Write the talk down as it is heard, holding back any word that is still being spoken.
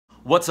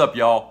What's up,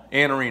 y'all?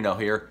 Anarino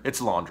here.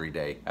 It's laundry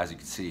day, as you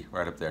can see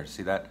right up there.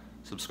 See that?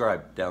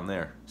 Subscribe down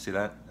there. See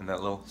that? And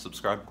that little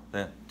subscribe?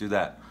 Yeah, do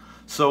that.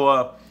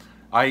 So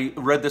I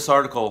read this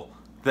article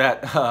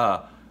that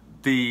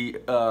the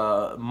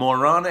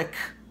moronic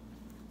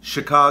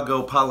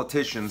Chicago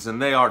politicians, and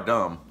they are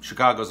dumb.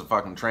 Chicago's a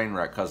fucking train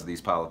wreck because of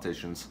these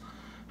politicians,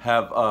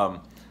 have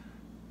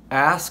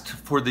asked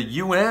for the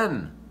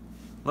UN.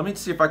 Let me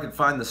see if I can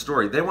find the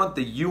story. They want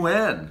the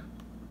UN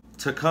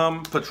to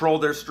come patrol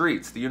their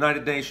streets, the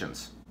United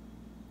Nations,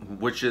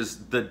 which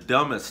is the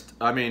dumbest.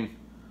 I mean,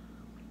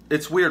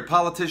 it's weird.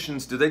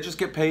 Politicians, do they just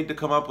get paid to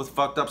come up with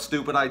fucked up,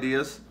 stupid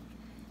ideas?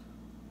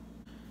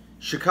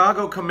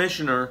 Chicago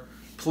commissioner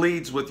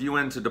pleads with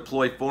UN to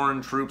deploy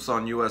foreign troops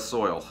on U.S.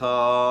 soil.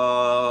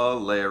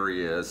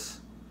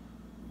 Hilarious.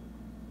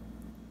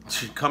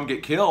 Come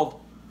get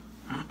killed.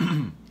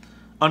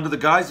 Under the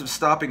guise of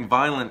stopping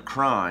violent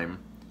crime,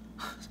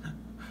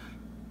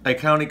 a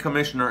county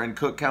commissioner in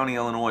Cook County,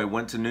 Illinois,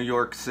 went to New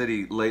York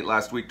City late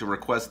last week to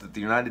request that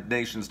the United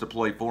Nations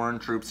deploy foreign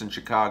troops in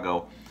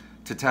Chicago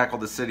to tackle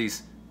the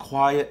city's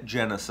quiet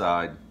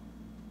genocide.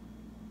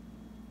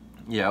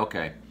 Yeah,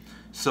 okay.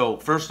 So,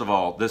 first of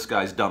all, this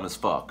guy's dumb as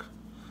fuck.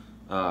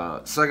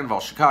 Second of all,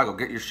 Chicago,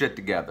 get your shit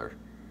together.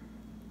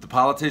 The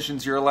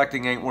politicians you're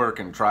electing ain't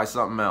working. Try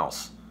something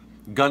else.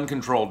 Gun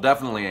control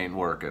definitely ain't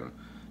working.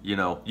 You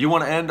know, you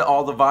want to end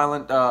all the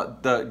violent,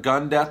 the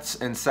gun deaths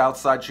in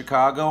Southside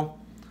Chicago?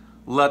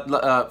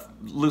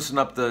 Loosen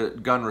up the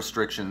gun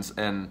restrictions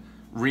and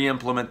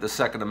re-implement the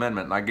Second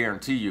Amendment, and I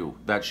guarantee you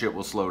that shit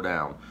will slow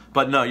down.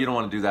 But no, you don't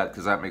want to do that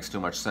because that makes too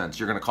much sense.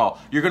 You're gonna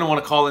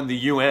want to call in the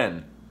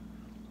UN,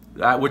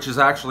 which is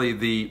actually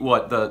the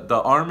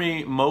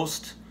army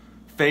most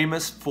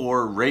famous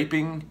for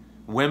raping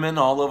women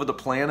all over the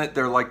planet.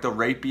 They're like the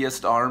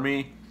rapiest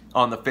army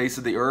on the face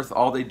of the earth.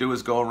 All they do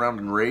is go around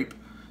and rape.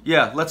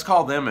 Yeah, let's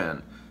call them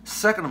in.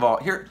 Second of all,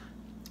 here,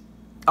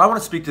 I want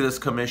to speak to this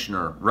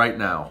commissioner right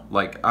now.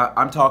 Like,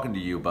 I'm talking to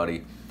you,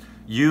 buddy.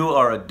 You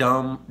are a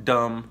dumb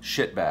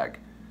shitbag.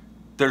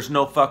 There's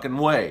no fucking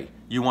way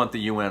you want the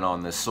UN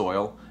on this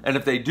soil. And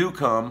if they do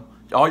come,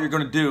 all you're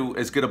going to do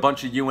is get a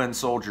bunch of UN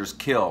soldiers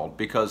killed,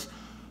 because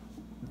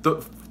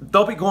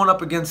they'll be going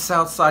up against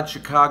Southside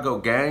Chicago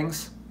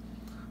gangs.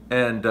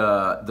 And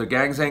the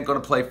gangs ain't going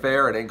to play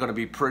fair. It ain't going to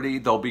be pretty.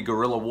 There'll be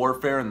guerrilla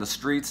warfare in the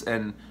streets.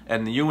 And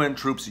the UN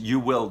troops, you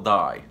will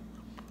die.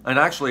 And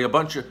actually,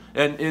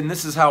 and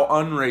this is how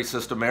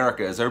unracist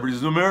America is. Everybody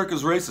says,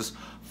 America's racist.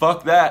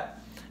 Fuck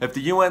that. If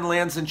the UN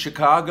lands in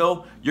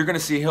Chicago, you're going to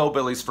see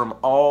hillbillies from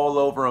all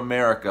over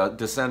America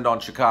descend on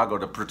Chicago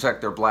to protect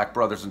their black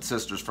brothers and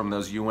sisters from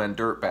those UN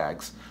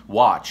dirtbags.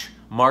 Watch.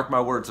 Mark my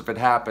words, if it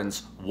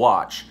happens,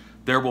 watch.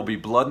 There will be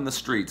blood in the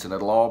streets, and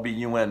it'll all be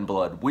UN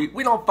blood. We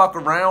don't fuck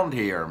around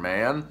here,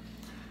 man.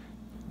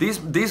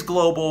 These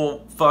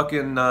global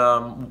fucking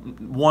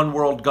one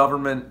world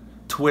government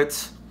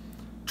twits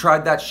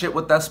tried that shit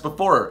with us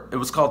before. It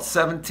was called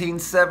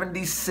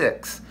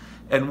 1776,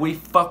 and we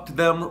fucked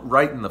them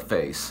right in the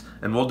face.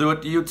 And we'll do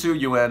it to you too,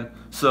 UN.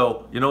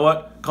 So, you know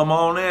what? Come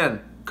on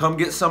in. Come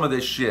get some of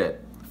this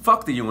shit.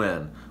 Fuck the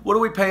UN. What are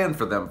we paying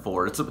for them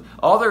for?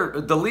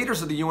 The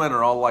leaders of the UN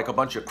are all like a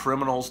bunch of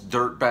criminals,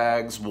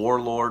 dirtbags,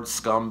 warlords,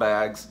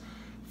 scumbags.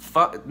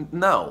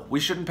 No, we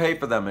shouldn't pay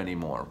for them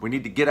anymore. We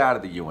need to get out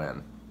of the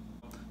UN.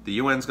 The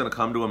UN's gonna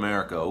come to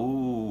America.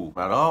 Ooh,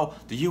 oh,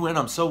 the UN,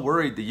 I'm so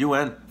worried. The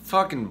UN,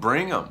 fucking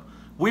bring them.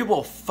 We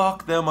will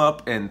fuck them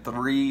up in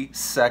 3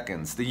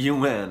 seconds. The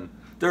UN,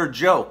 they're a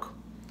joke.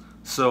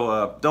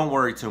 So don't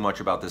worry too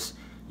much about this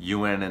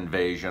UN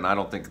invasion. I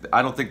don't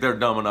think they're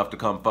dumb enough to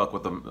come fuck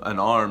with an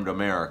armed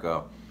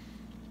America.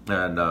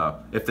 And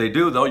if they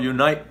do, they'll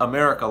unite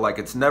America like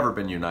it's never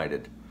been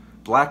united.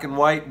 Black and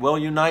white will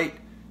unite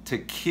to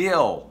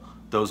kill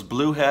those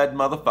blue-head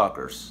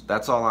motherfuckers.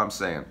 That's all I'm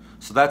saying.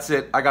 So that's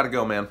it. I gotta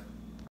go, man.